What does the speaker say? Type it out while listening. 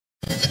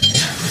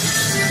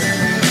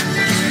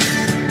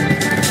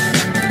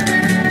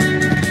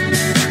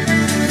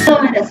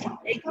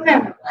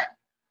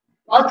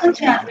Welcome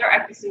to another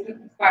episode of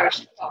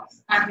Inspiration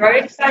Talks. I'm very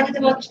excited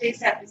about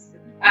today's episode.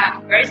 I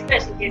have a very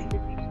special guest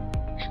with me.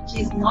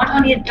 She's not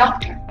only a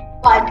doctor,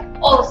 but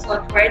also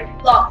a great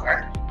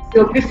blogger.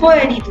 So before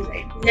any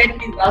delay, let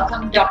me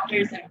welcome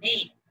Dr.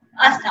 Zarnain.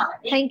 Assalamu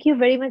alaikum. Thank you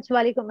very much,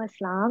 Walaikum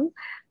Assalam.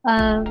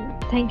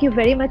 Thank you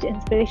very much,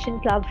 Inspiration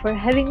Club, for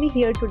having me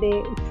here today.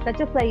 It's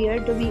such a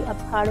pleasure to be a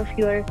part of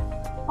your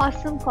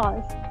awesome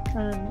cause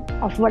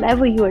of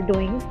whatever you are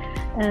doing.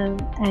 And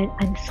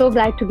I'm so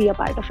glad to be a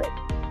part of it.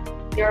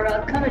 You're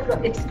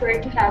welcome. It's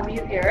great to have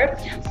you here.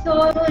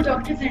 So,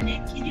 Dr.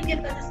 Zarnain, can you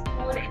give us a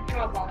small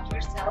intro about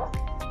yourself?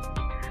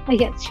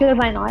 Yes, sure,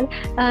 why not?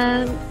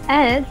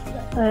 As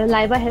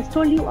Laiba has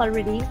told you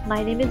already,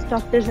 my name is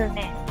Dr.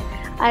 Zarnain.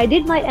 I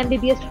did my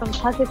MBBS from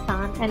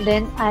Pakistan and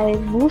then I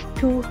moved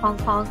to Hong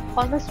Kong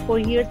almost 4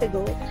 years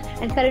ago,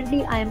 and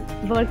currently I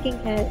am working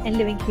and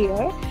living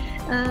here.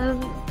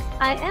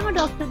 I am a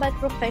doctor by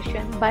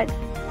profession, but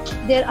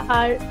there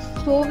are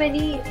so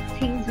many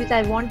things which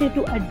I wanted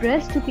to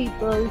address to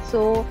people,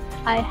 so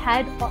I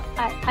had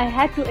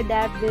to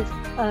adapt this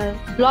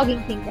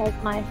blogging thing as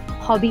my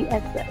hobby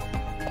as well.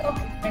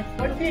 Okay,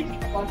 what do you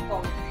think about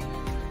COVID?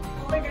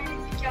 COVID-19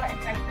 is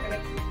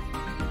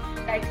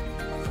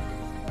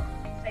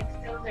like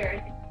still there.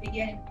 It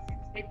began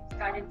since it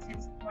started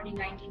since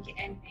 2019 to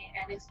end May,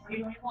 and it's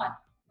 2021,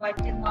 but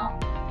till now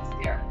it's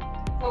there.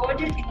 So what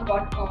do you think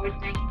about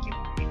COVID-19?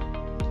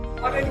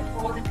 What are the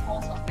pros and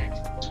cons of it?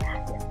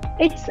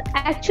 It's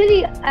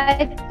actually,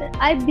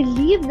 I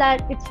believe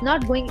that it's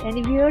not going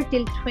anywhere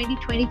till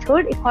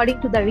 2023, according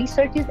to the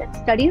researches and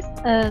studies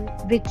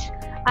which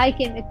I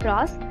came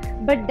across.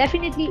 But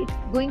definitely it's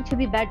going to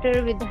be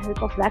better with the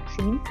help of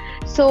vaccine.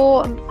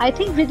 So I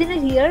think within a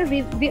year,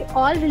 we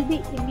all will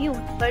be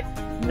immune, but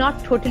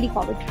not totally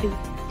COVID-free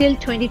till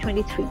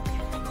 2023.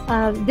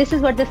 This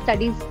is what the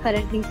studies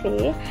currently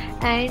say.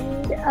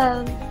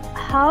 And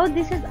how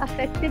this has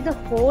affected the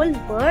whole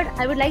world,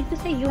 I would like to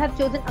say you have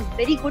chosen a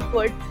very good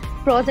word,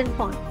 pros and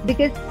cons,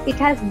 because it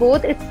has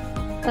both its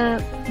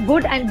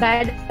good and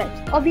bad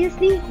aspects.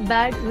 Obviously,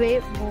 bad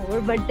way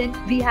more, but then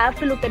we have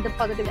to look at the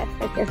positive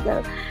aspect as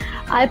well.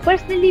 I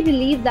personally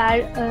believe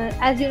that,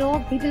 as you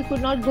know, people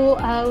could not go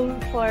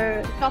out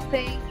for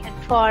shopping and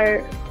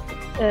for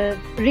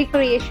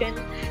recreation.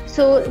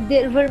 So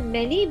there were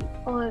many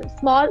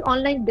small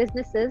online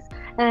businesses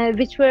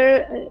which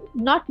were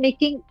not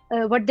making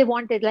what they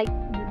wanted, like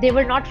they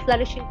were not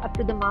flourishing up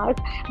to the mark.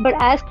 But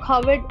as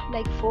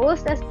COVID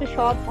forced us to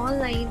shop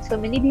online, so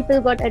many people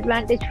got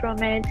advantage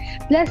from it.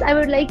 Plus, I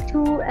would like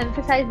to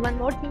emphasize one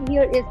more thing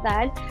here is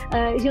that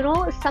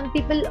some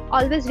people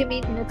always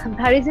remain in a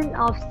comparison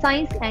of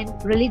science and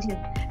religion.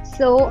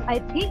 So I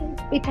think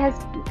it has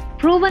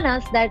proven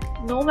us that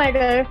no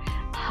matter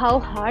how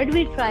hard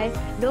we try,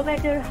 no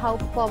matter how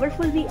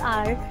powerful we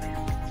are,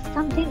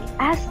 something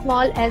as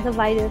small as a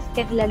virus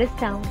can let us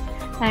down,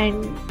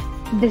 and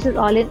this is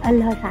all in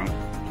Allah's hands.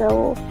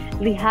 So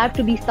we have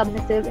to be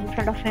submissive in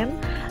front of Him.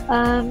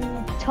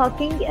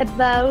 Talking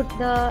about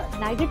the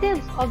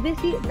negatives,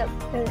 obviously,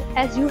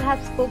 as you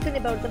have spoken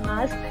about the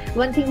mask,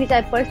 one thing which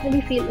I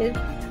personally feel is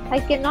I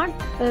cannot,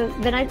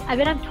 when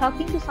I'm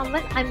talking to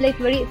someone, I'm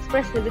very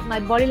expressive with my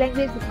body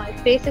language, with my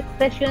face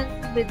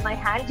expressions, with my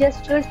hand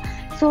gestures.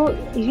 So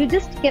you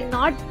just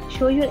cannot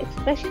show your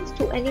expressions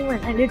to anyone,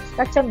 and it's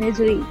such a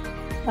misery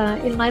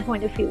in my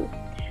point of view.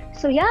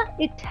 So yeah,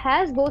 it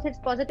has both its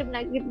positive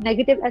and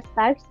negative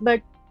aspects,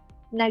 but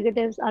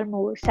negatives are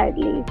more,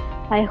 sadly.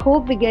 I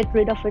hope we get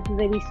rid of it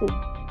very soon.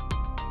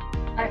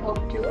 I hope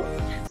too.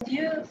 Do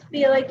you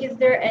feel like is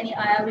there any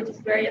ayah which is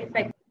very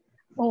effective?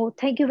 Oh,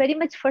 thank you very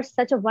much for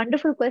such a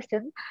wonderful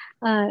question.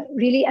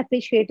 Really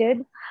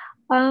appreciated.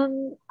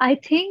 I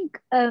think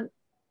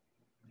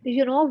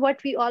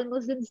what we all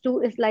Muslims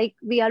do is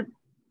we are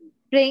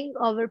praying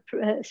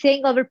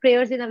saying our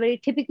prayers in a very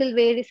typical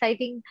way,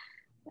 reciting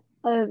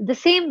the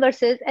same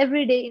verses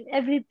every day in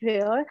every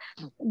prayer.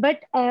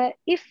 But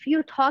if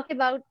you talk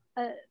about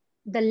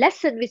the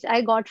lesson which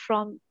I got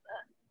from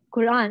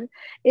Quran,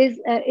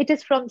 it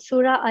is from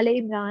Surah Al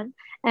Imran,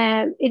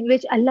 in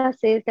which Allah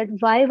says that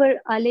why were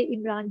Al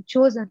Imran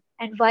chosen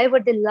and why were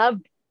they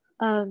loved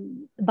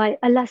by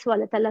Allah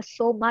subhanahu wa ta'ala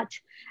so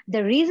much.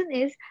 The reason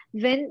is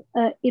when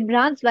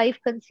Imran's wife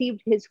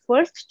conceived his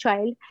first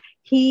child,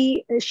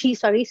 she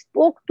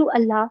spoke to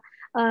Allah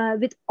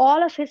with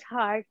all of her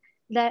heart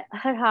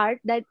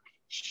that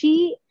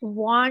she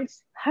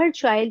wants her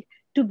child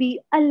to be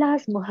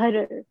Allah's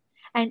muharrar.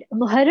 And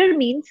muharrar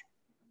means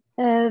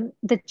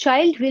the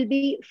child will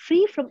be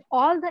free from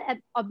all the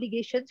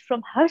obligations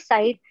from her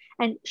side,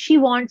 and she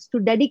wants to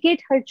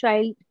dedicate her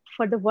child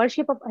for the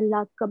worship of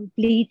Allah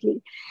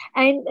completely.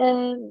 And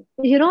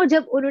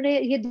jab unhone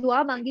ye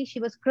dua mangi, she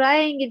was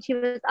crying and she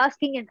was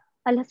asking, and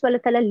Allah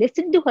subhanahu wa ta'ala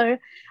listened to her.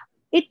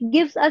 It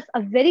gives us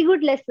a very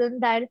good lesson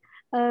that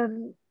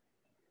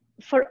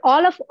for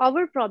all of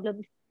our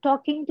problems,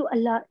 talking to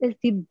Allah is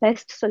the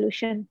best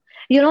solution.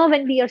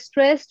 When we are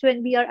stressed,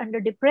 when we are under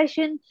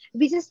depression,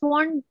 we just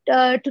want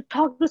to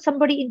talk to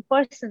somebody in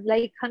person.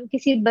 Like हम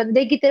किसी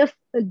बंदे की तरफ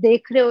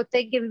देख रहे होते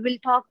हैं कि we will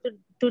talk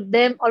to to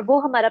them और वो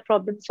हमारा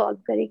problem solve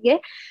करेंगे.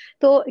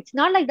 So it's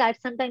not like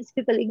that. Sometimes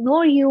people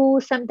ignore you.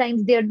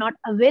 Sometimes they're not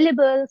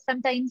available.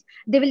 Sometimes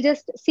they will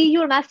just see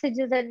your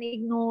messages and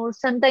ignore.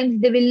 Sometimes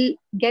they will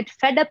get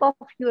fed up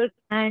of your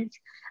commands.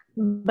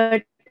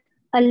 But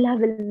Allah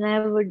will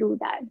never do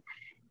that.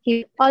 He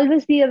will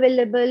always be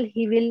available.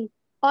 He will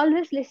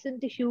always listen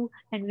to you.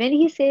 And when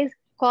he says,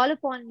 call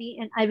upon me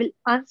and I will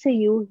answer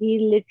you, he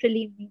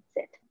literally means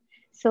it.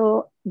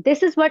 So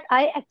this is what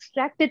I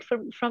extracted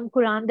from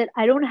Quran, that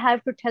I don't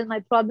have to tell my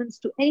problems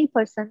to any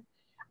person.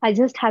 I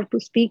just have to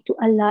speak to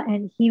Allah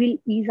and he will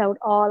ease out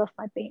all of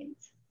my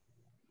pains.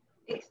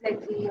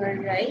 Exactly,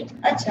 you're right.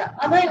 Acha,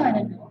 अब I want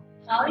to know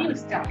how you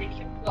started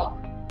your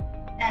blog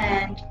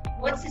and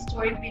what's the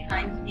story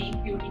behind the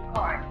name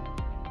Unicorn?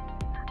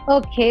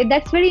 Okay,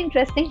 that's very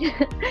interesting.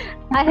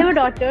 I have a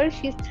daughter.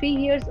 She's 3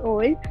 years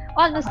old,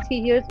 almost 3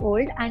 years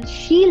old, and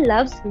she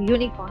loves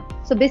unicorns.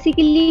 So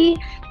basically,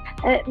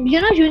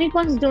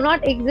 unicorns do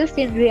not exist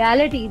in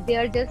reality. They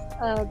are just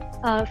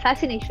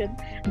fascination.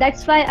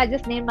 That's why I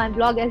just named my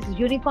blog as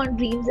Unicorn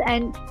Dreams.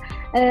 And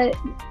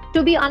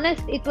to be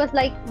honest, it was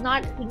like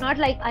not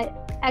like I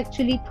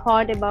actually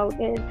thought about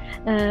it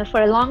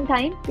for a long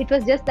time. It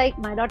was just like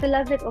my daughter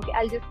loves it. Okay,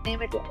 I'll just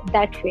name it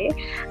that way.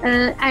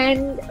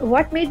 And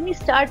what made me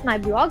start my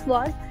blog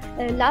was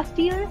last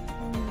year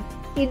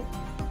in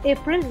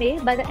April, May,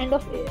 by the end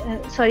of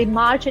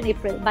March and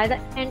April. By the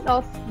end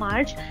of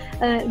March,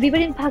 we were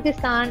in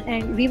Pakistan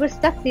and we were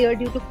stuck there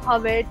due to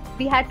COVID.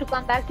 We had to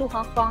come back to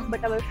Hong Kong,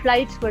 but our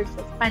flights were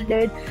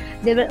suspended.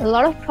 There were a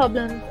lot of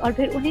problems. और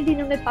फिर उन्हीं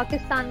दिनों में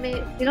पाकिस्तान में,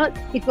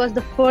 it was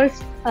the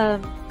first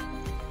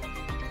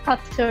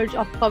upsurge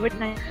of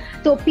COVID-19.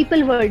 So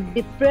people were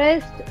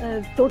depressed,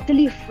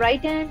 totally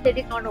frightened. They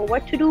did not know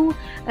what to do.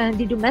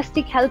 The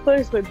domestic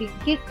helpers were being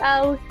kicked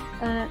out.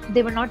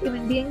 They were not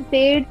even being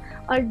paid.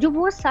 और जो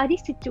वो सारी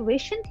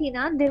situation थी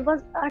ना, there was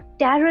a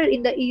terror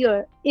in the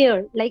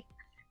air. Like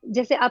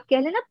जैसे आप कह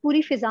लेना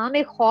पूरी फिजा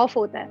में खौफ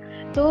होता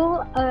है. So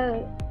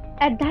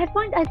at that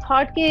point I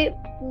thought कि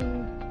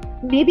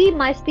maybe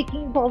my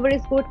speaking power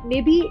is good.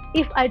 Maybe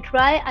if I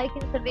try, I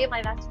can convey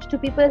my message to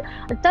people.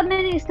 और तब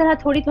मैंने इस तरह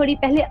थोड़ी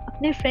पहले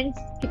अपने friends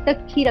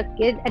तक ही रख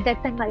के, at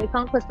that time my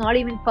account was not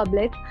even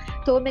public,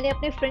 तो मैंने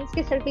अपने friends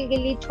के circle के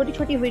लिए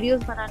छोटी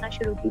videos बनाना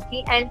शुरू की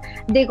थी,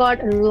 and they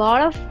got a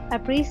lot of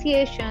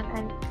appreciation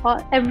and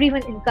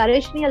everyone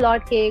encouraged me a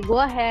lot कि go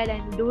ahead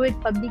and do it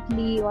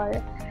publicly. Or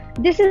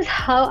this is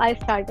how I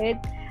started,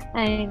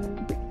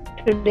 and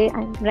today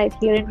I'm right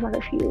here in front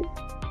of you.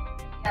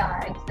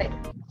 Yeah, exactly.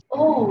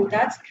 Oh,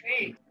 that's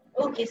great.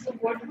 Okay, so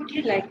what would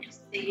you like to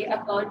say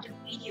about the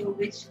video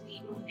which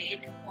we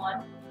made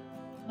on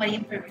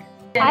Maryam Parveen?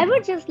 I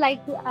would just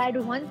like to add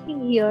one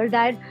thing here,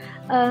 that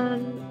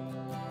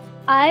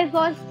I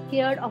was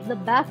scared of the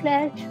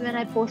backlash when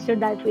I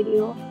posted that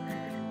video.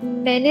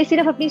 मैंने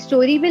सिर्फ अपनी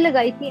story पे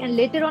लगाई थी, and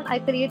later on I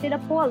created a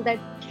poll that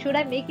should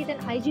I make it an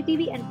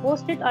IGTV and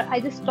post it, or I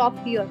just stop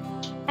here.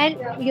 And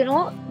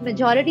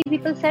majority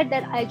people said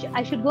that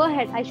I should go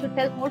ahead. I should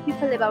tell more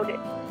people about it.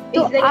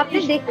 So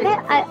आपने देखा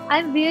है,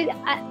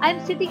 I'm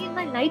sitting in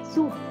my night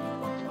suit.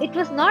 It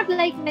was not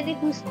like मैंने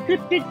कोई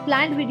scripted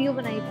planned video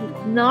बनाई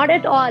थी. Not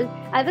at all.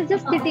 I was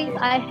just sitting.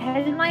 I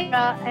held my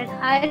and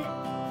I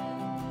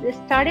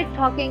started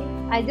talking.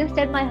 I just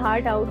said my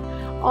heart out.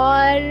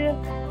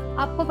 और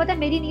आपको पता है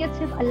मेरी नियत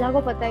सिर्फ अल्लाह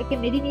को पता है कि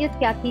मेरी नियत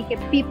क्या थी, कि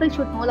people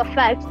should know the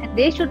facts and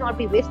they should not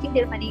be wasting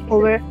their money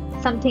over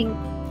something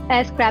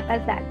as crap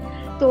as that.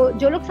 तो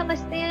जो लोग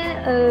समझते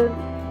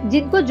हैं,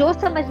 जिनको जो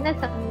समझना है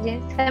समझें.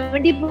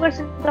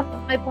 70% of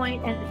my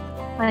point, and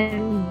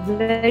I'm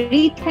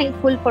very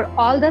thankful for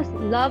all the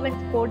love and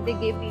support they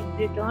gave me in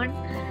return.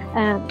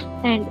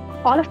 And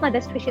all of my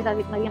best wishes are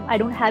with Maryam. I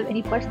don't have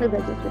any personal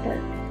grudges with her.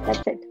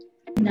 That's it.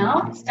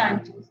 Now it's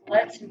time to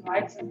let's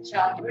revive some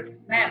childhood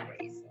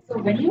memories. So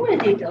when you were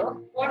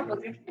little, what was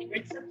your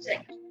favorite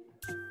subject?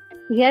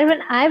 Here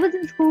when I was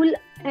in school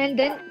and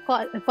then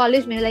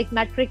college में, like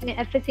matric में,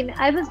 FSC में,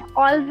 I was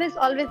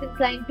always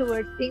inclined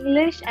towards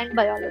English and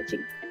biology.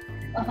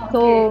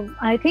 So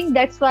I think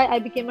that's why I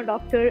became a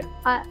doctor.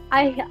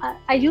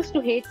 I used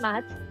to hate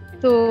maths,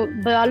 so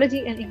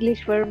biology and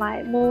English were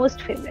my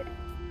most favorite.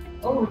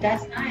 Oh,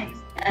 that's nice.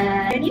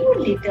 And when you were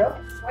little,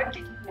 what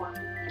did you want?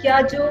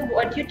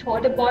 What you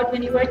thought about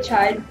when you were a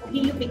child, who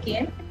you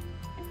became?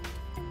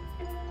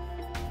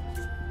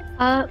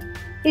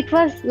 It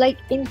was like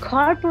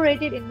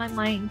incorporated in my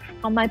mind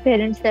from my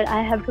parents that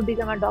I have to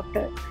become a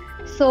doctor.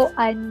 So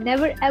I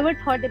never ever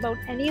thought about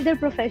any other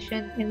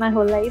profession in my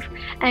whole life.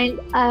 And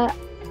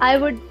I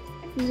would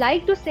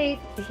like to say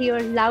it here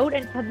loud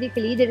and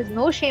publicly, there is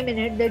no shame in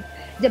it, that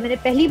जब मैंने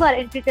पहली बार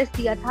entry test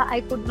दिया था,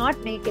 I could not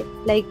make it.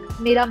 Like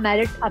मेरा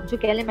merit, आप जो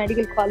कह लें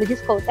medical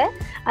colleges का होता है,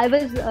 I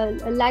was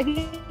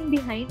lagging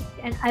behind,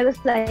 and I was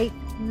like,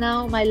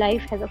 now my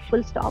life has a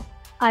full stop.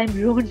 I'm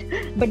ruined.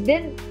 But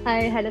then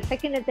I had a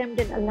second attempt,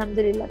 and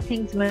alhamdulillah,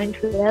 things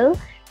went well.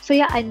 So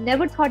yeah, I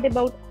never thought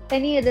about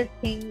any other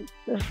thing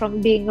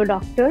from being a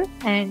doctor,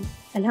 and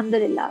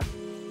alhamdulillah.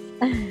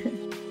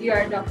 You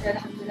are a doctor,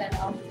 alhamdulillah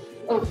now.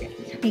 Okay.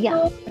 Yeah.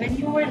 So when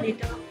you were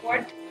little,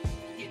 what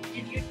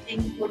did you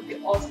think would be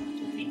awesome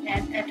to be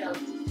an adult?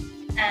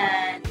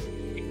 And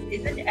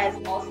is it as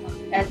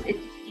awesome as it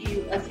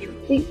you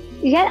assume?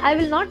 Yeah, I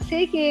will not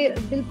say कि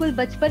बिल्कुल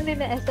बचपन में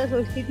मैं ऐसा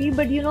सोचती थी,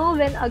 but you know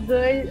when a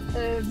girl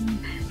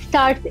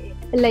starts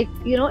like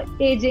you know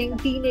aging,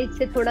 teenage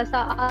से थोड़ा सा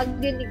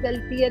आगे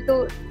निकलती है तो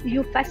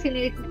you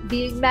fascinate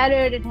being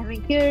married and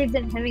having kids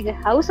and having a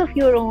house of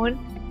your own.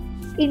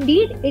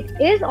 Indeed, it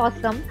is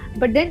awesome,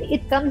 but then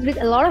it comes with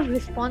a lot of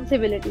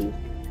responsibilities.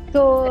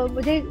 तो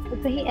मुझे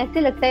कहीं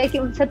ऐसे लगता है कि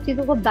उन सब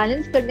चीजों को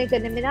बैलेंस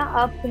करने में ना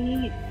आप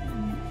कहीं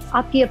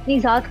आपकी अपनी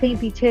जात कहीं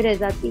पीछे रह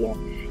जाती है,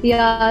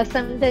 या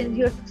sometimes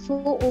you are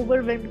so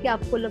overwhelmed कि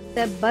आपको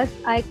लगता है बस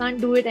I can't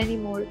do it any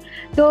more.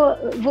 तो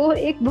वो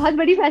एक बहुत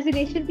बड़ी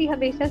फैसिनेशन थी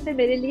हमेशा से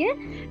मेरे लिए.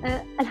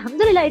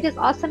 अल्हम्दुलिल्लाह it is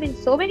awesome in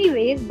so many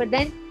ways, but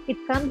then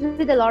it comes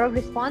with a lot of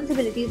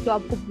responsibilities जो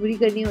आपको पूरी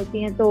करनी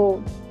होती हैं.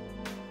 तो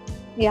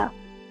या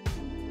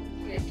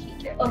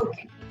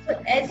Okay. So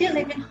as you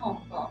live in Hong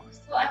Kong,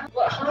 so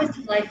how is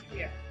the life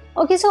there?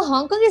 Okay, so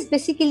Hong Kong is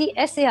basically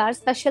SAR,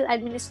 Special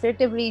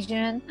Administrative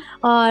Region,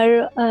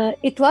 or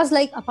it was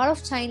like a part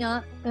of China.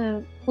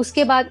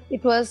 Uske baad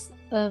it was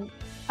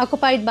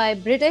occupied by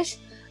British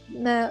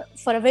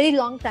for a very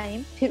long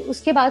time. फिर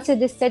उसके बाद से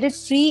they set it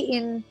free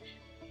in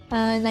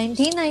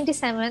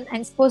 1997,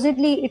 and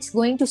supposedly it's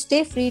going to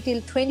stay free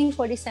till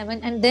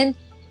 2047, and then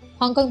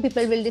Hong Kong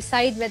people will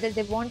decide whether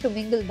they want to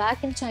mingle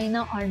back in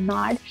China or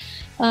not.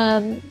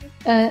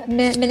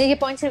 मैंने ये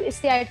point सिर्फ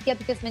इसलिए add किया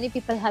because many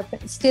people have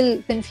still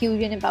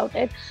confusion about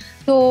it.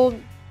 So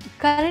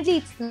currently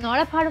it's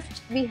not a part of.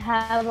 We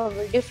have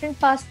a different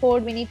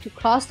passport. We need to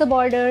cross the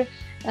border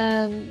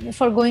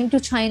for going to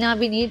China.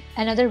 We need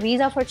another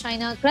visa for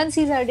China.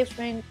 Currencies are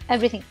different.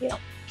 Everything, you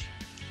know.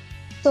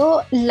 So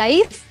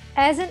life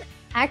as an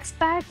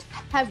expat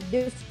have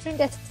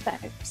different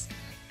aspects.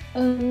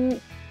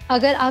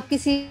 अगर आप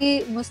किसी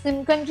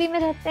मुस्लिम country में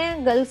रहते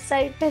हैं, gulf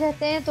side पे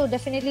रहते हैं, तो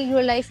definitely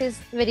your life is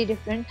very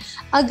different.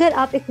 अगर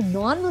आप एक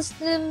नॉन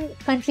मुस्लिम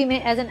कंट्री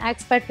में एज एन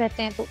एक्सपर्ट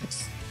रहते हैं तो इट्स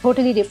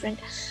टोटली डिफरेंट.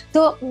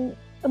 तो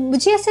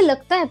मुझे ऐसे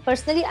लगता है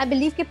पर्सनली, आई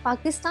बिलीव कि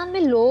पाकिस्तान में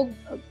लोग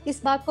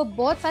इस बात को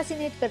बहुत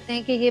फैसिनेट करते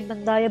हैं कि ये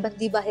बंदा या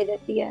बंदी बाहर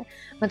रहती है.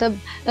 मतलब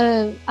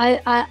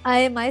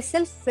आई माई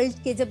सेल्फ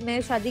फेल्ट कि जब मैं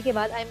शादी के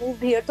बाद आई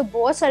मूव हियर तो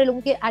बहुत सारे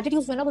लोगों के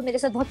एटीट्यूड्स में ना मेरे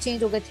साथ बहुत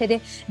चेंज हो गए थे.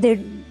 They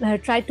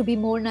try to be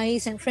more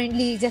nice and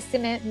friendly, जैसे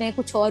मैं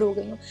कुछ और हो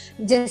गई हूँ.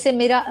 जैसे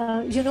मेरा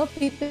you know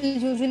people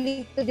usually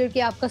consider कि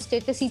आपका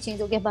स्टेटस ही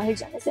चेंज हो गया बाहर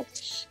जाने से.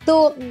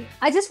 तो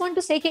I just want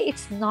to say कि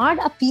it's not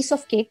a piece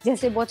of cake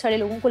जैसे बहुत सारे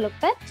लोगों को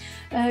लगता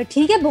है.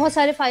 ठीक है, बहुत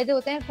सारे फायदे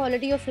होते हैं,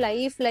 quality of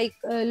life like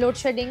load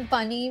shedding,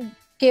 पानी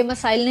के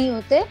मसाइल नहीं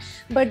होते.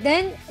 बट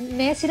देन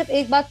मैं सिर्फ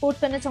एक बात कोट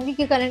करना चाहूंगी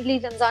कि करंटली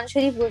रमजान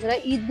शरीफ गुजरा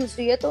है, ईद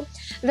गुजरी है, तो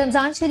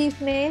रमजान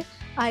शरीफ में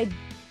आई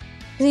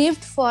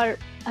क्रेव्ड फॉर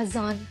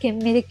अजान कि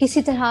मेरे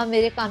किसी तरह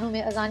मेरे कानों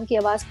में अजान की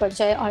आवाज़ पड़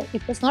जाए, और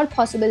इट वाज नॉट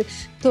पॉसिबल.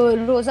 तो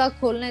रोज़ा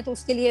खोलना है तो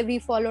उसके लिए we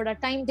followed a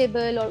time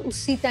table, और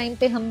उसी टाइम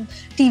पे हम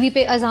टीवी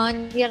पे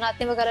अजान या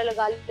नाते वगैरह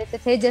लगा लेते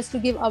थे just to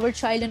give our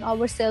child and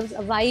ourselves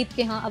a vibe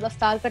कि हाँ अब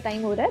अफ्तार का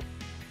टाइम हो रहा है.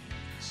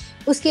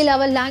 उसके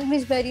अलावा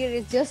language barrier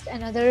is just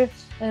another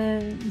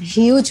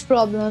huge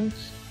problem.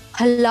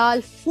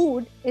 Halal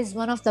food is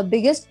one of the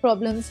biggest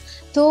problems.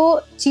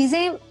 तो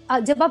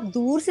चीज़ें जब आप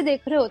दूर से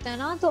देख रहे होते हैं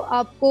ना तो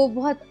आपको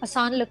बहुत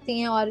आसान लगती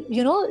हैं, और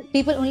you know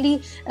people only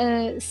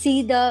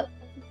see the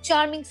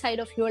charming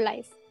side of your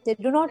life. They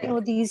do not know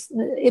these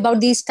about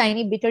these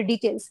tiny bitter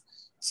details.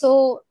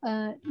 So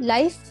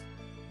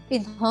life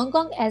in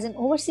Hong Kong as an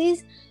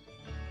overseas,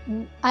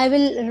 I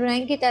will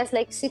rank it as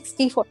like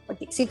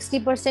 60-40.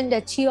 60%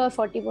 अच्छी और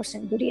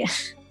 40% बुरी है.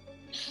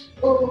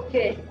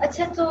 Okay.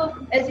 अच्छा, so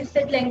as you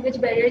said,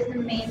 language barrier is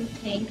the main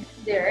thing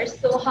there.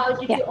 So how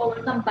did you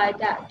overcome by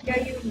that?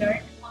 Where you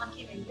learned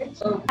Monkey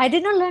language? I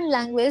did not learn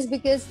language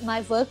because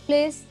my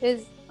workplace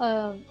is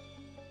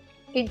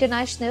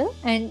international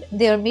and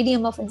their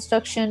medium of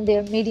instruction,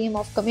 their medium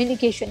of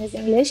communication is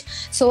English.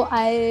 So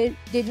I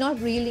did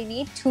not really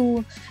need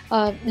to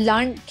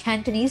learn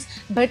Cantonese,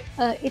 but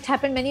it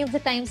happened many of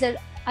the times that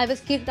I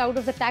was kicked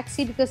out of the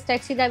taxi because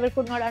taxi driver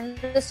could not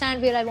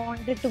understand where I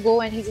wanted to go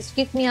and he just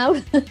kicked me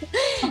out.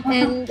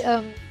 And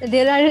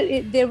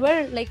there were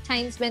like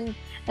times when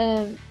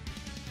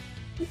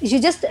you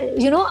just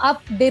you know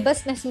आप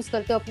बेबस महसूस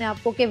करते हो अपने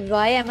आप को कि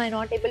why am I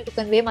not able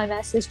to convey my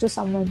message to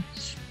someone.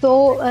 तो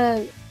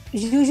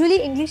usually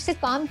English से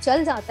काम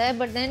चल जाता है,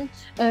 but then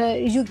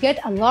you get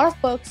a lot of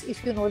perks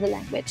if you know the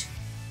language,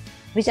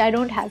 which I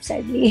don't have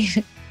sadly.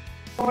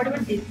 What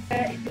about this?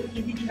 Is it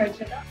easy to हर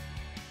जगह?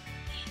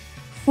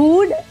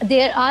 Food,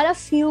 there are a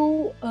few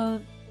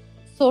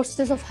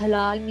sources of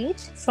halal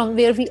meat from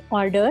where we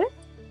order.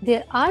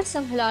 There are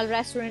some halal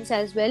restaurants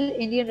as well.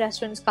 Indian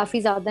restaurants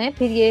काफ़ी ज़्यादा हैं.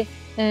 फिर ये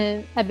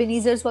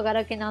Ebenezer's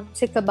वगैरह के नाम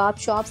से कबाब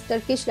shops,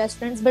 Turkish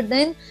restaurants, but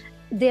then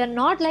they are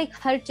not like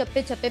हर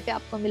चप्पे चप्पे पे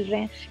आपको मिल रहे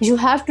हैं. You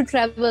have to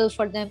travel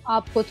for them.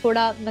 आपको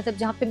थोड़ा मतलब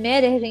जहाँ पे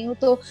मैं रह रही हूँ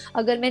तो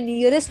अगर मैं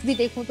nearest भी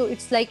देखूँ तो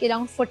it's like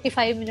around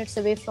 45 minutes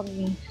away from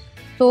me.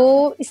 तो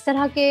इस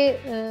तरह के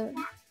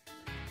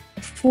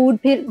फूड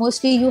फिर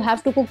mostly you have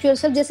to cook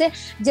yourself.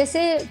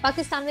 जैसे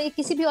पाकिस्तान में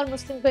किसी भी और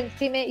मुस्लिम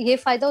कंट्री में ये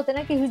फायदा होता है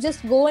ना कि you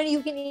just go and you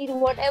can eat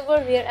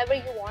whatever wherever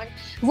you want.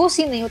 वो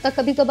सीन नहीं होता.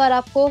 कभी कभार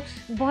आपको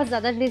बहुत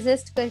ज्यादा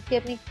रेजिस्ट करके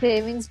अपनी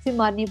क्रेविंग्स भी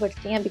मारनी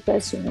पड़ती हैं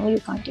because you know you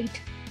can't eat.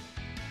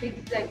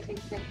 Exactly.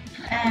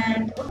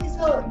 And okay,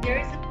 so there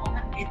is a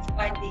common myth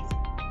by this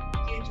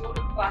कि जो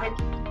लोग बाहर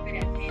की दुनिया में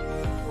रहते हैं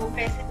वो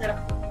पैसे जरा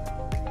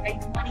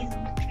like money is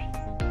on the trees.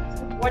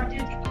 So what do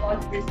you think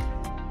about this?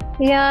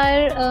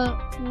 Yeah,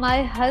 my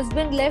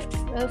husband left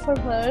for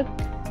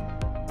work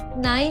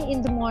 9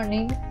 in the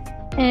morning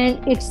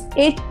and it's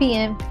 8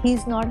 p.m.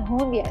 He's not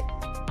home yet.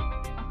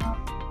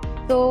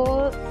 तो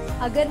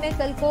अगर मैं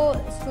कल को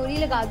स्टोरी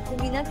लगा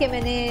दूंगी ना कि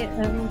मैंने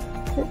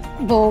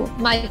वो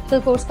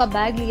माइकल कोर्स का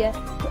बैग लिया है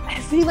तो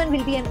एवरीवन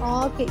विल बी एन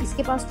ऑ कि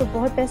इसके पास तो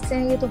बहुत पैसे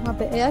हैं, ये तो वहाँ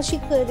पे अयाशी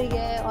कर रही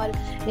है और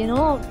you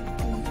no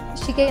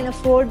she can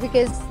afford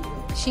because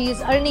she is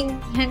earning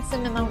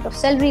handsome amount of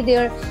salary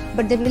there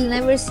but they will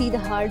never see the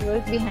hard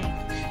work behind.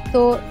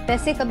 तो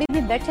पैसे कभी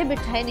भी बैठे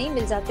बिठाए नहीं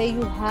मिल जाते.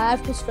 You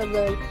have to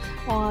struggle.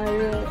 और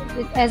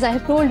as I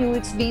have told you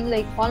it's been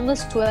like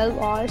almost 12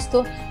 hours.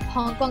 तो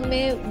हांगकांग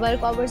में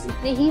work hours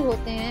इतने ही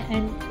होते हैं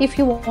and if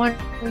you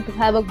want to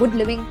have a good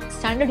living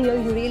standard here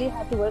you really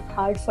have to work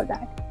hard for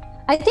that.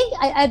 I think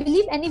I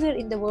believe anywhere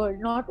in the world,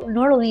 not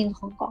only in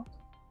Hong Kong.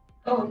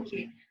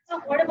 Okay,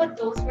 so what about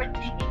those who are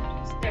thinking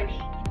to study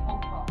in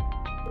Hong Kong?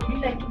 Would you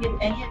like to give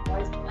any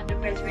advice to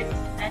undergraduates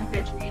and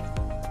graduates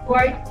who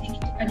are thinking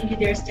to continue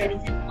their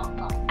studies in Hong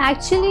Kong?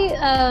 Actually,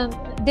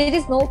 there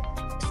is no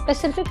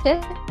specific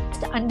test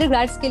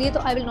undergrads के लिए तो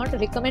I will not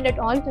recommend at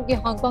all क्योंकि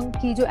Hong Kong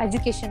की जो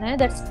education है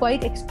that's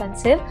quite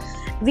expensive.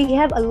 We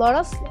have a lot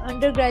of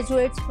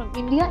undergraduates from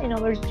India in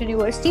our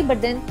university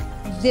but then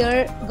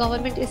their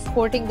government is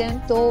supporting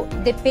them so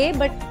they pay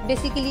but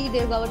basically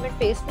their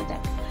government pays for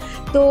them.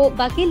 तो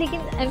बाकी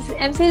लेकिन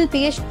MPhil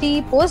PhD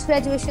post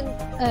graduation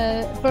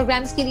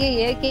programmes के लिए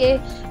ये है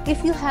कि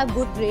if you have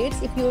good grades,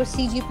 if your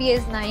CGPA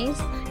is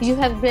nice, you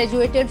have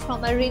graduated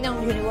from a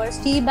renowned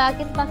university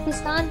back in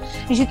Pakistan,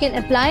 you can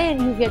apply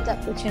and you get the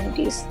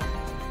opportunities.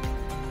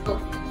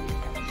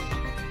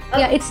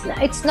 Yeah,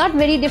 it's not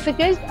very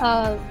difficult.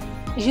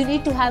 You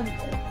need to have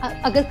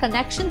अगर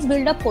connections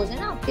build up हो जाए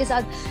ना आपके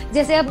साथ,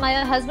 जैसे अब my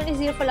husband is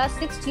here for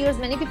last 6 years,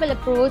 many people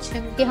approach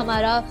him कि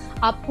हमारा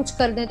आप कुछ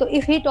कर दें तो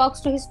if he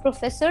talks to his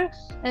professor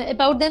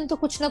about them तो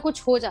कुछ ना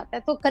कुछ हो जाता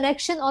है. तो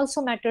connection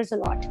also matters a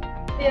lot.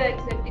 Yeah,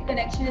 exactly.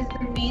 Connection is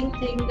the main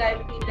thing I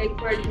feel like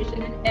for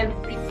admission in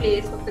every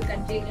place of the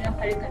country, you know,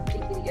 her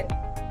country के लिए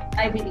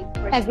I believe.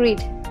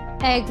 Agreed.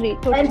 Totally.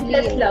 And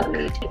plus luck.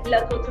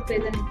 Luck also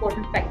plays an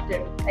important factor,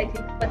 I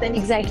think. But then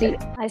exactly,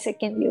 I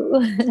second you.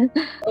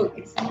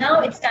 Okay, so now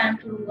it's time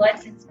to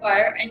let's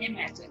inspire and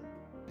imagine.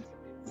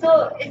 So,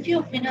 if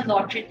you win a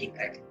lottery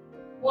ticket,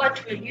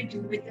 what will you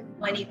do with the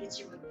money which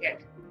you will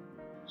get?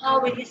 How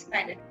will you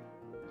spend it?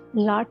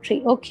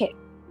 Lottery, okay.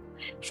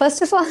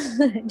 First of all,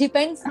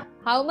 depends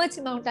how much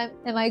amount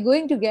am I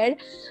going to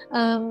get.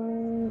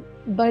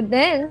 But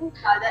then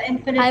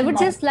I would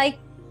just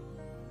like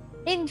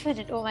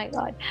infinite, oh my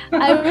god,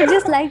 I would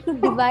just like to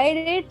divide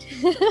it.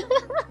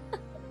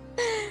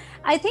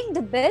 I think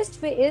the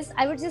best way is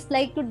I would just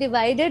like to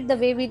divide it the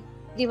way we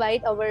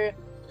divide our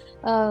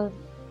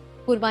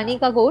Qurbani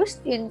ka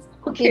gosht in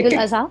Eid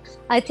al-Adha.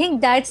 I think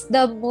that's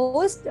the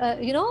most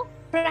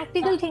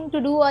practical thing to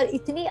do. और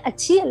इतनी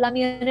अच्छी अल्लाह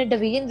मियां ने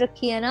division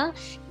रखी है ना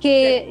कि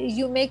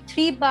you make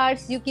 3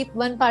 parts, you keep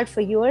 1 part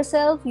for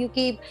yourself, you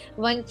keep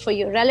 1 for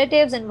your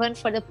relatives and 1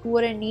 for the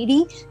poor and needy.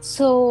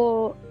 So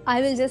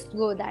I will just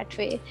go that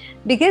way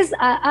because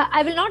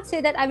I will not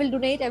say that I will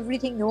donate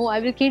everything. No, I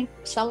will keep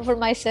some for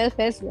myself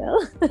as well.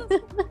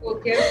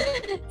 Okay.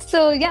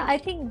 So yeah, I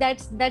think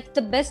that's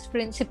the best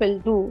principle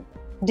to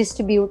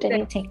distribute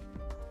anything.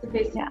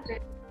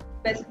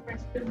 Best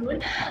principle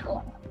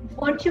rule.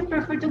 Would you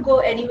prefer to go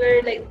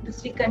anywhere like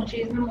दूसरी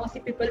countries में mostly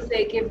people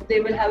say कि they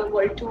will have a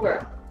world tour?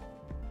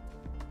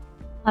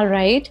 All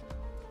right.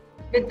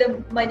 With the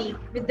money,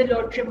 with the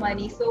lottery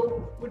money.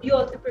 So would you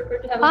also prefer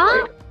to have a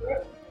world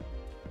tour?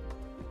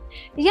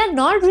 Yeah,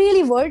 not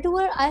really world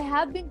tour. I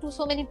have been to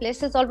so many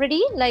places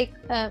already, like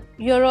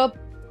Europe,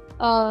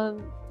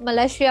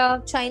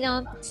 Malaysia,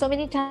 China, so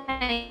many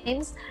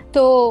times.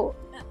 So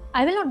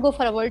I will not go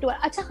for a world tour.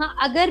 अच्छा हाँ,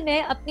 अगर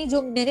मैं अपनी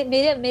जो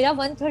मेरा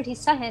 1/3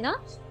 हिस्सा है ना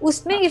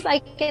उसमें if I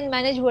can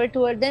manage world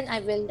tour then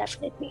I will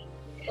definitely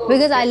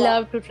because I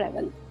love to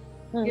travel.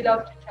 You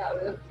love to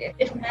travel, okay.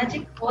 If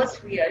magic was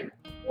real,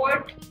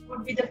 what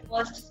would be the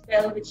first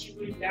spell which you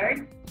will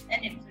learn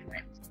and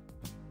implement?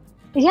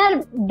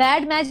 Yeah,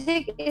 bad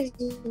magic is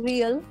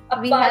real.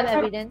 We have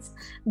evidence,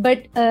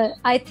 but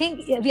I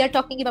think we are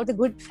talking about the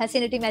good,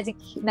 fascinating magic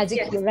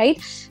yes. here, right?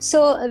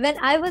 So when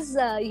I was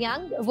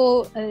young, वो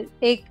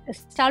एक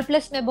Star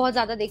Plus में बहुत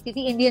ज़्यादा देखती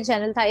थी, Indian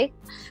channel था एक,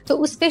 तो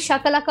उस पे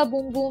शाकालाका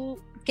बूम बूम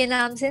के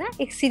नाम से ना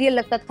एक सीरियल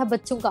लगता था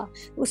बच्चों का.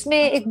 उसमें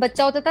एक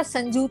बच्चा होता था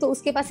संजू, तो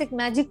उसके पास एक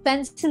मैजिक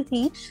पेंसिल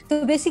थी,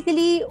 तो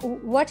basically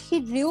what he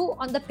drew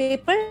on the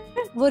paper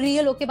वो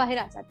रियल होके बाहर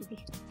आ जाती थी.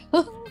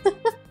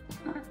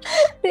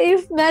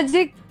 if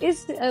magic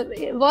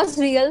was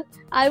real,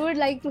 I would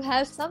like to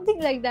have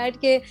something like that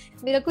कि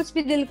मेरा कुछ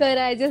भी दिल कर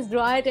रहा है, just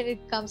draw it and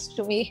it comes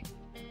to me.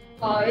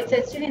 It's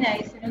actually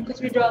nice,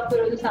 कुछ भी draw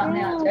करो तो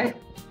सामने आ जाए.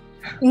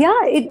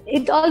 Yeah,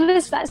 it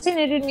always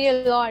fascinated me a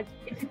lot.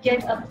 If you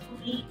get a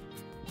fully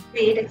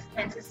paid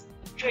expenses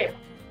trip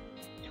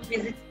to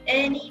visit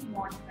any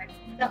monument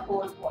in the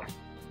whole world,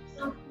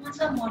 so what's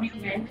a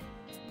monument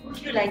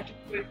would you like to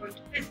prefer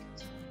to visit?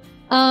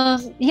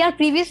 Yeah,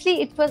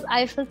 previously it was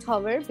Eiffel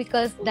Tower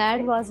because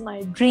that was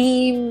my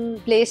dream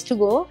place to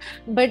go.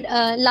 But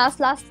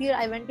last year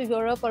I went to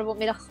Europe और वो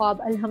मेरा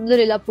ख्वाब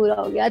अल्हम्दुलिल्लाह पूरा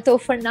हो गया. So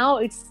for now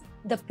it's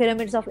the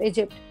pyramids of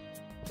Egypt.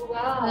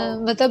 Wow.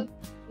 मतलब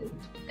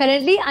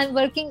currently I'm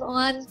working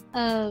on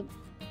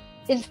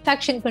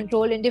infection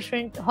control in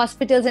different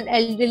hospitals and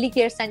elderly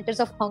care centers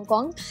of Hong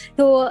Kong.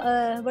 So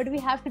what we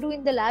have to do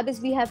in the lab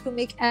is we have to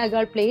make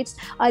agar plates.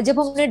 जब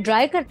हम उन्हें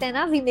dry करते हैं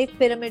ना, we make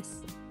pyramids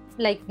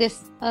like this.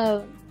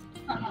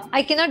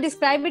 I cannot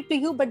describe it to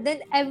you, but then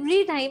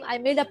every time I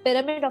made a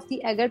pyramid of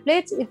the agar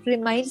plates, it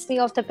reminds me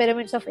of the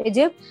pyramids of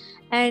Egypt,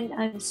 and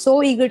I'm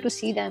so eager to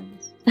see them.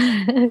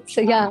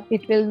 So yeah,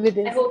 it will be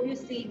this. I hope you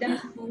see them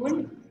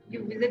soon.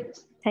 You visit.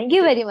 Thank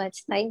you very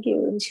much. Thank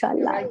you.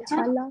 Inshallah.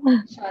 Inshallah.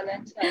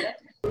 Inshallah.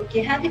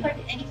 Okay, have you heard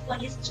any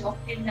funniest joke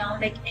till now?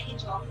 Like any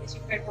joke which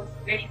you heard was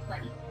very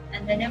funny,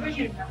 and whenever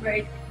you remember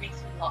it, it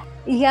makes you laugh.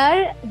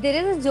 Yeah, there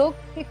is a joke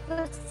it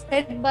was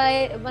said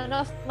by one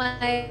of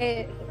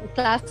my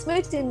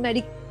classmates in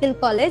medical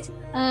college.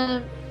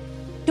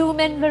 Two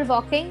men were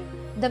walking,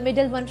 the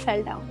middle one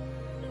fell down.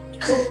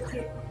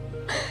 Okay.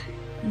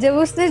 जब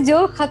उसने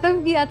जो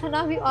खत्म किया था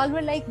ना, we all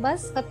were like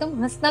बस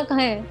खत्म, हंसना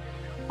कहाँ है.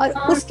 और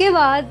उसके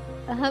बाद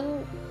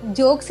हम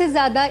जोक से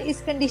ज्यादा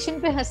इस कंडीशन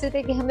पे हंसे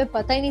थे कि हमें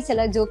पता ही नहीं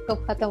चला जोक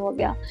कब खत्म हो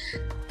गया.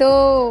 तो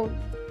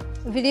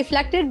we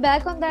reflected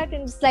back on that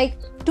and it's like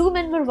two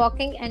men were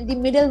walking and the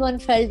middle one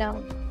fell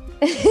down.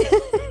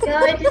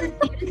 Yeah, it is a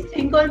serious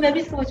thing. और मैं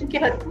भी सोचूं कि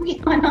हंसूं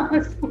या ना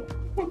हंसूं.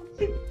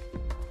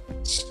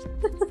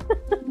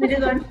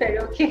 Middle one fell,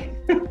 okay.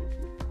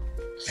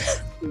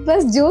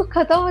 बस जोक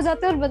खत्म हो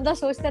जाता है और बंदा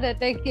सोचता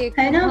रहता है कि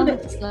है ना.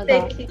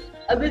 Exactly.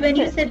 अभी when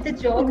you said the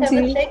joke, I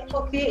was like,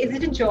 okay, is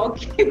it a joke?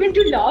 Even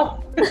to laugh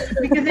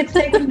because it's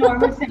like a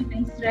normal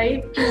sentence,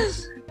 right?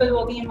 People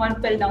walking and one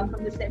fell down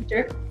from the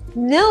center.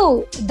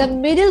 No, the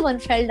middle one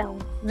fell down.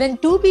 When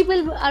two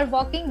people are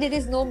walking, there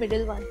is no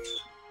middle one,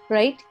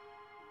 right?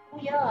 Oh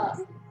yeah.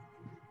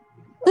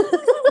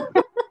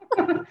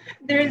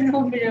 There is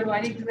no middle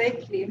one,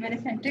 exactly. मैंने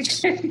center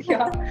कर दिया.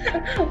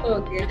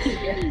 Okay,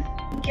 okay.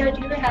 Yeah,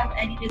 do you have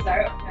any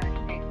desire of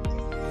learning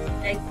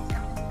like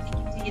something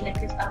speaking to you like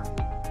this?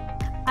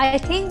 I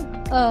think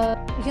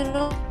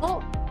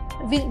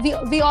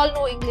we all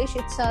know English.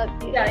 It's a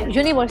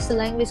universal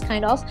language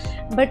kind of.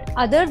 But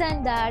other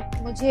than that,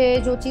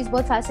 मुझे जो चीज़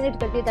बहुत fascinate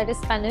करती है, that is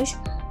Spanish.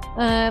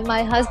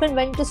 My husband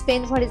went to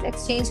Spain for his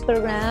exchange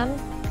program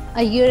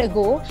a year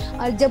ago.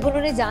 और जब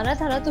उन्होंने जाना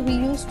था ना, तो we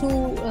used to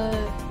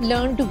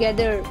learn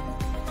together.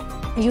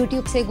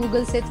 YouTube से,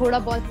 Google से थोड़ा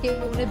बहुत के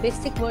उन्हें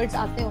basic words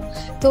आते हो.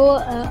 तो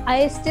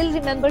I still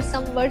remember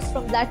some words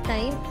from that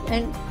time,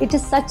 and it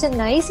is such a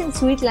nice and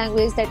sweet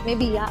language that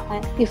maybe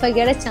if I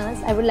get a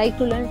chance, I would like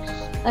to learn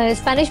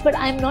Spanish. But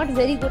I'm not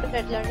very good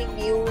at learning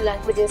new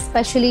languages,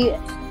 especially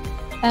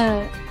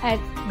at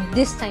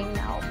this time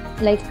now.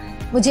 Like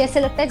मुझे ऐसे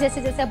लगता है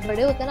जैसे जैसे आप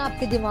बड़े होते हैं ना,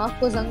 आपके दिमाग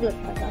को जंग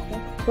लगता जाता है,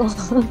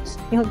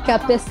 तो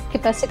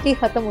कैपेसिटी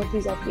खत्म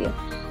होती जाती है.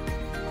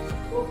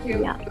 Okay.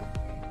 Yeah.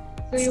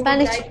 So you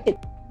Spanish.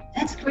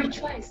 That's great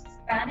choice.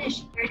 Spanish,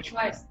 great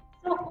choice.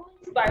 So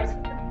who inspires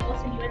you the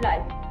most in your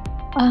life?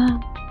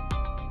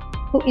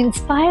 Who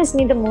inspires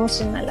me the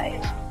most in my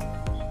life?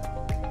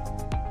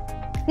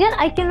 Yeah,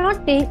 I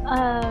cannot take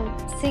a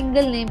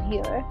single name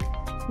here.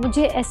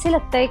 मुझे ऐसे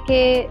लगता है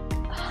कि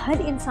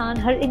हर इंसान,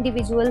 हर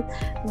individual,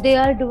 they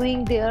are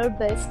doing their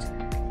best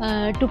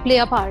to play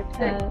a part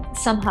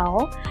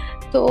somehow.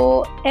 तो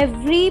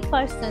every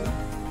person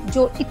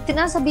जो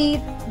इतना सभी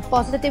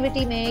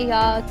पॉजिटिविटी में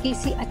या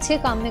किसी अच्छे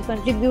काम में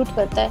कंट्रीब्यूट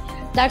करता है,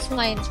 that's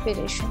my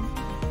inspiration.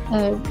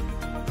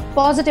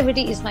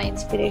 Positivity is my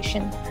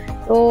inspiration.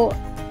 तो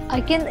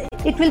I can,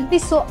 it will be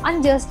so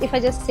unjust if I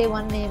just say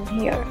one name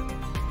here.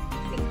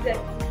 Exactly.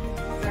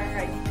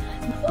 Right.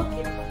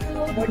 Okay. So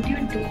what do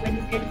you do when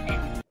you get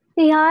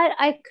angry? Yeah,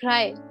 I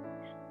cry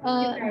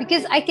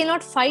because I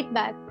cannot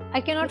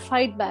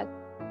fight back.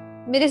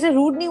 मेरे से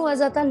rude नहीं हुआ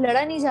जाता,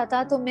 लड़ा नहीं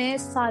जाता, तो मैं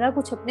सारा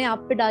कुछ अपने आप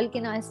पे डाल के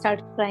ना स्टार्ट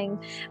क्राइंग.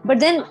 बट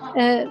देन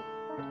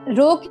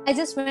रोक, आई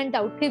जस्ट वेंट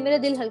आउट, फिर मेरा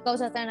दिल हल्का हो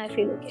जाता है and I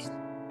feel okay.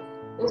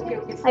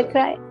 Okay. I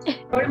cry.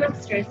 What about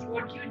stress?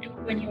 What do you do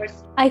when you are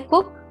stressed? I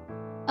cook.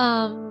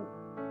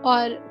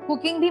 और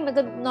कुकिंग भी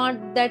मतलब नॉट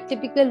दैट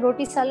टिपिकल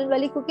रोटी सालन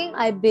वाली कुकिंग.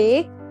 आई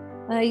बेक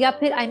या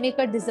फिर आई मेक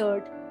अ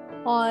डिजर्ट.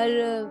 और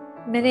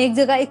मैंने एक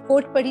जगह एक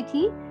कोट पढ़ी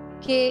थी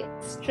कि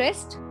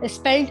stressed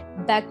spelled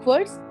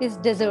backwards is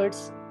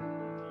desserts.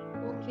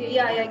 Okay,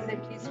 yeah,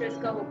 exactly. Stress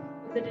का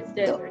opposite is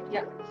desert.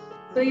 Yeah.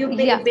 So you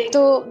bake.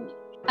 तो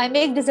I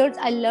make desserts.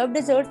 I love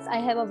desserts. I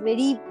have a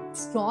very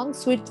strong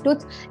sweet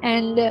tooth,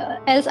 and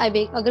else I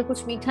bake. अगर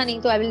कुछ मीठा नहीं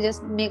तो I will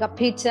just make a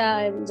pizza.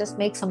 I will just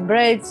make some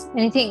breads,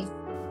 anything,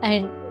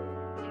 and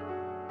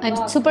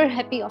I'm super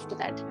happy after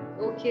that.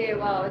 Okay,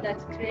 wow,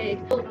 that's great.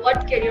 So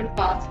what career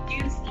path do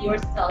you see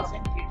yourself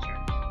in future?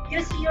 Do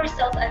you see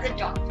yourself as a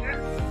doctor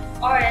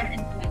or an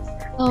influencer?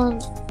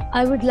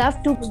 I would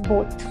love to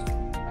both.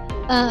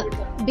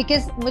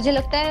 Because मुझे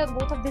लगता है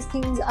both of these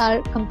things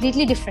are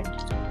completely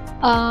different.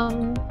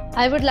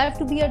 I would love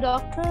to be a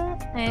doctor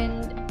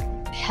and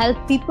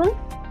help people.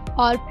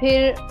 और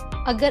फिर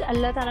अगर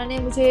अल्लाह ताला ने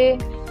मुझे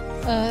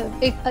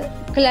एक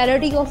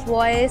clarity of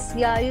voice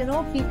या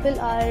people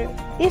are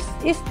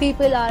if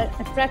people are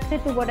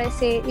attracted to what I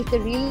say, if they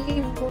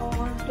really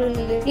want to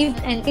live,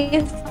 and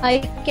if I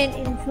can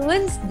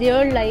influence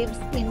their lives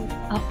in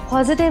a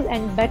positive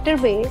and better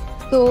way,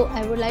 so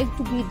I would like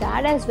to be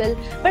that as well.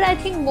 But I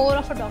think more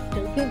of a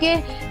doctor, क्योंकि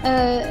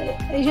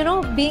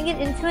being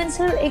an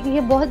influencer एक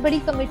ये बहुत बड़ी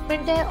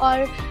commitment है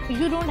और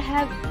you don't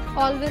have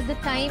always the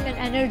time and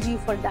energy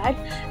for that.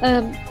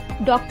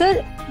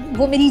 Doctor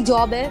वो मेरी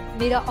job है,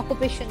 मेरा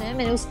ऑक्यूपेशन है,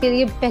 मैंने उसके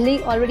लिए पहले ही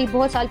ऑलरेडी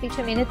बहुत साल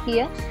पीछे मेहनत की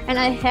है and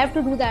I have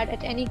to do that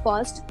at any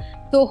cost.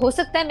 तो हो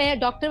सकता है मैं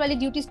डॉक्टर वाली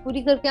ड्यूटीज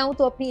पूरी करके आऊँ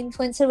तो अपनी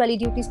इन्फ्लुएंसर वाली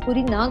ड्यूटीज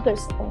पूरी ना कर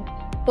सकूँ.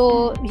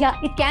 तो या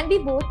it can be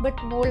both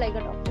but more like a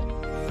doctor.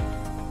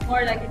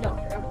 More like a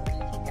doctor.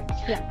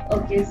 Yeah.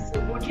 Okay,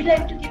 so would you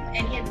like to give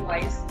any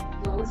advice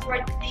to those who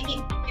are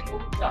thinking to give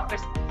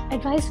bloggers?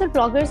 Advice for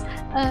bloggers?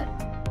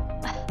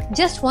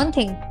 Just one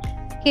thing,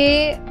 कि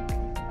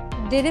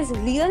there is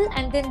real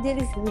and then there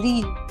is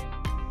real.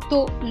 तो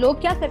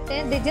लोग क्या करते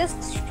हैं, they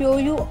just show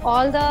you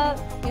all the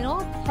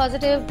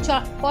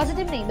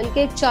positive नहीं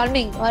बल्कि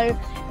charming और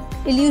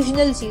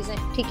इल्यूजनल चीजें,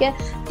 ठीक है.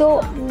 तो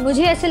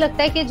मुझे ऐसे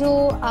लगता है कि जो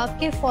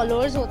आपके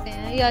फॉलोअर्स होते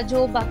हैं या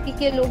जो बाकी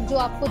के लोग जो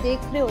आपको देख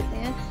रहे होते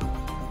हैं,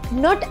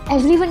 not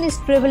everyone is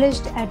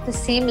privileged at the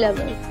same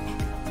level.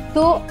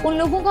 तो उन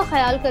लोगों का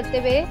ख्याल करते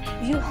हुए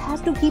you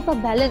have to keep a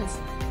balance.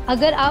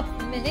 अगर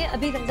मैंने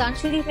अभी रमजान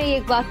शरीफ में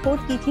एक बात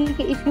कोट की थी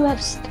कि if you have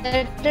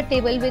set a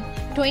table with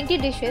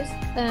 20 dishes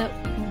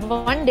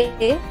one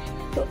day,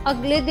 तो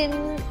अगले दिन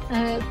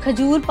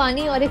खजूर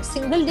पानी और एक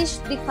सिंगल डिश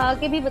दिखा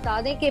के भी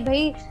बता दें कि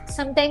भाई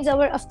समटाइम्स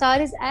आवर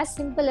अफ्तार is as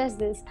simple as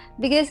this,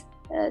 because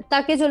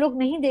ताकि जो लोग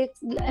नहीं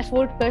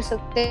अफोर्ड कर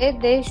सकते,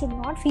 they should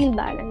not feel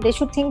bad and they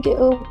should think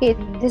okay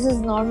this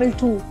is normal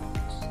too.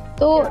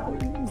 तो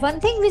one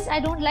thing which I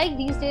don't like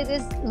these days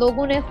is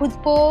लोगों ने खुद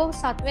को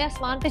सातवें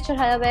आसमान पे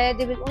चढ़ाया हुआ है.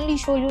 They will only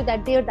show you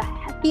that they are the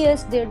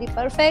happiest, they are the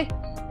perfect,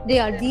 they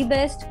are the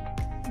best.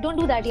 Don't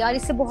do that यार.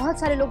 इससे बहुत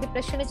सारे लोग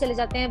डिप्रेशन में चले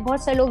जाते हैं.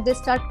 बहुत सारे लोग they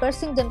start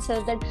cursing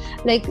themselves that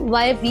like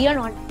why we are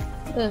not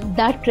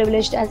that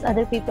privileged as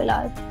other people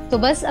are. तो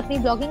बस अपनी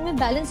ब्लॉगिंग में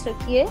बैलेंस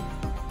रखिए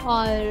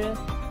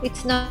और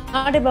it's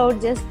not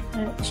about just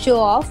show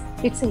off.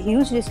 It's a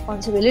huge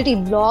responsibility.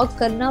 Blog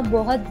करना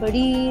बहुत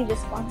बड़ी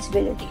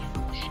responsibility है.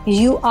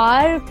 You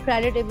are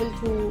creditable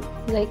to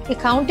like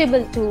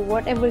accountable to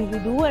whatever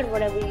you do and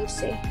whatever you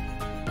say.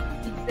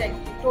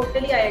 Exactly.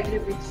 Totally I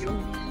agree with you.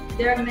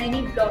 There are many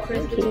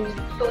bloggers who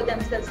show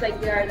themselves like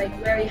they are like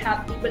very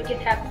happy, but the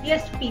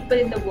happiest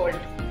people in the world,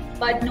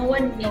 but no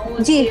one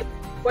knows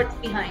what's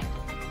behind.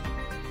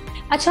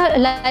 अच्छा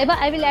Laiba,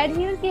 I will add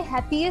here कि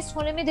happiest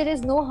होने में there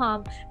is no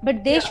harm,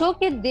 but they show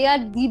कि they are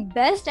the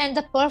best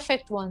and the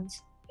perfect ones.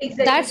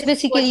 Exactly. That's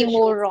basically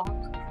more wrong.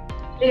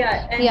 Yeah,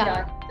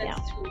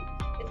 that's true.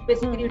 It's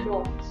basically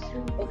wrong.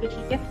 Okay,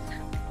 ठीक है.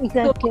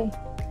 Exactly.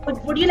 So,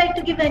 would you like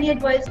to give any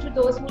advice to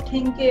those who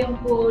think कि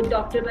उनको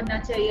doctor बनना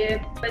चाहिए?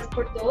 Best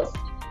for those?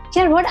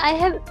 Yeah, what I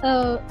have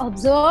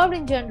observed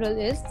in general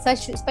is,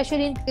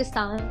 especially in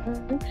Pakistan,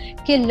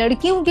 कि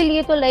लड़कियों के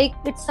लिए तो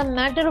like it's a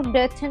matter of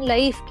death and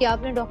life कि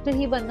आपने डॉक्टर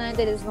ही बनना है.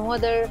 There is no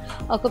other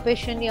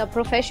occupation या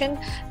profession.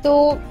 तो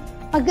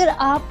अगर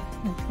आप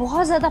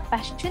बहुत ज्यादा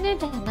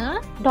पैशनेट है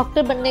ना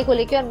डॉक्टर बनने को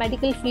लेके और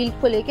मेडिकल फील्ड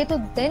को लेके, तो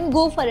देन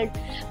गो फॉर इट.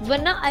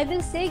 वरना आई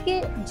विल से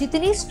कि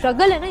जितनी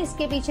स्ट्रगल है ना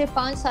इसके पीछे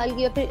 5 साल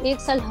की या फिर 1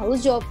 साल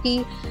हाउस जॉब की,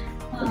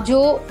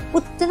 जो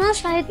उतना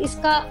शायद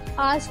इसका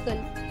आजकल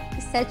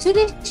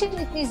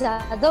सैचुरेशन इतनी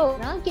ज्यादा हो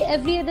ना कि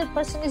every other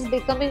person is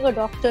becoming a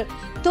doctor,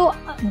 तो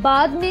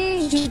बाद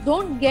में you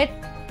don't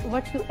get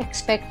what you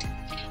expect.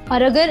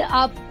 और अगर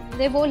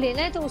आपने वो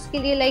लेना है तो उसके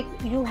लिए like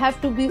you have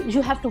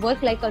to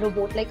work like a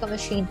robot, like a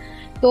machine.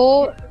 तो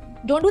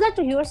don't do that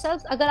to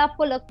yourself. अगर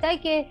आपको लगता है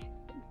कि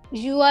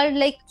यू आर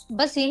लाइक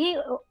बस यही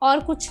और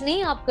कुछ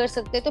नहीं आप कर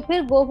सकते, तो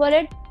फिर go for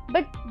it,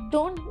 but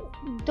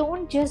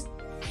don't just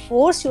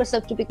force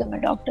yourself to become a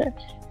doctor.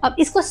 अब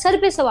इसको सर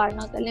पे सवार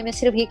ना कर ले, मैं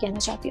सिर्फ ये कहना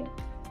चाहती हूँ.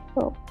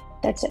 तो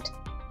that's it.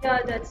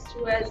 Yeah, that's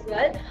true as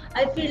well.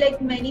 I feel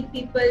like many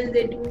people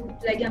they do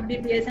like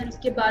MBBS and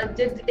उसके बाद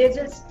they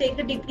just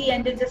take a degree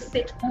and they just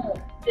sit home.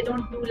 They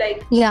don't do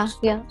like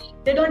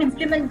they don't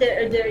implement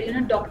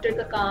their doctor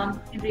का काम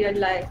in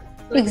real life.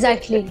 So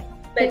exactly.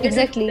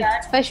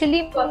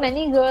 Especially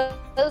many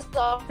girls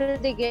after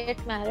they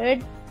get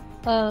married,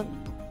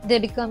 they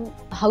become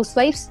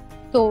housewives.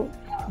 तो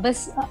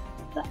बस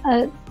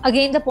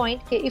again the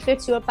point, if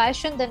it's your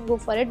passion, then go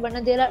for it.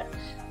 But there are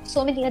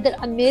so many other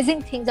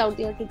amazing things out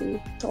there to do.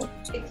 So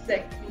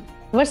exactly.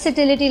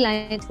 Versatility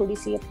लाएं थोड़ी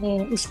सी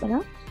अपने इसमें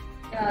ना,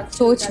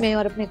 सोच में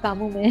और अपने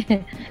कामों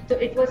में. So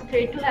it was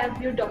great to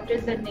have you, Dr.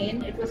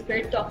 Zarnain. It was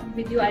great talking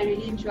with you. I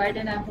really enjoyed,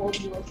 and I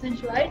hope you also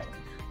enjoyed.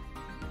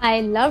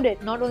 I loved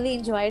it. Not only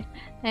enjoyed,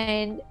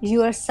 and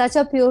you are such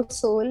a pure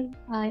soul.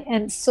 I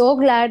am so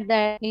glad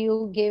that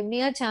you gave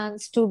me a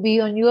chance to be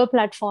on your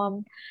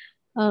platform.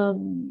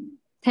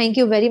 Thank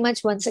you very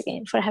much once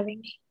again for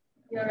having me.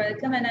 You're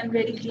welcome, and I'm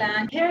really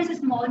glad. Here is a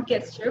small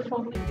gesture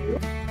from you.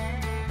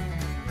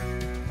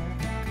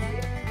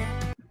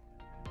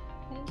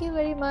 Thank you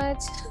very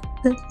much.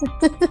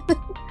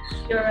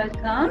 You're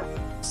welcome.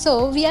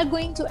 So we are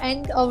going to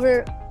end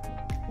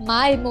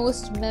my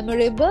most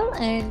memorable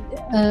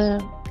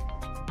and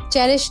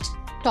cherished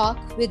talk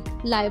with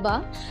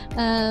Laiba.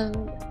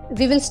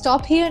 We will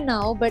stop here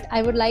now, but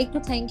I would like to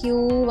thank you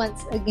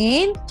once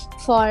again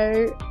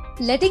for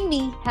letting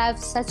me have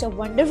such a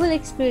wonderful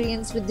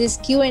experience with this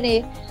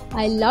Q&A.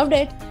 I loved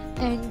it.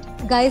 And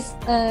guys,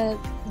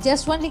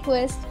 just one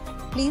request,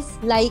 please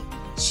like,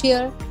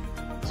 share,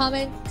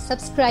 comment,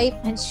 subscribe,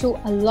 and show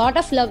a lot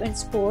of love and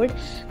support.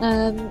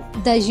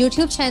 The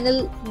YouTube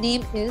channel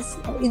name is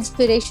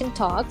Inspiration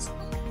Talks.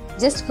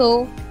 Just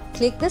go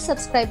click the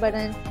subscribe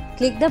button,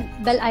 click the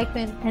bell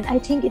icon, and I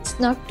think it's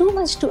not too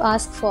much to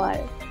ask for,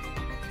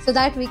 so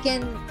that we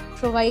can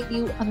provide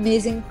you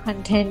amazing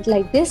content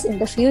like this in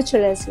the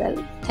future as well.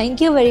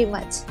 Thank you very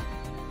much.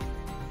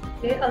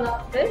 Okay,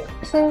 Allah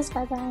Hafiz.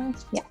 Bye bye.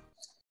 Yeah.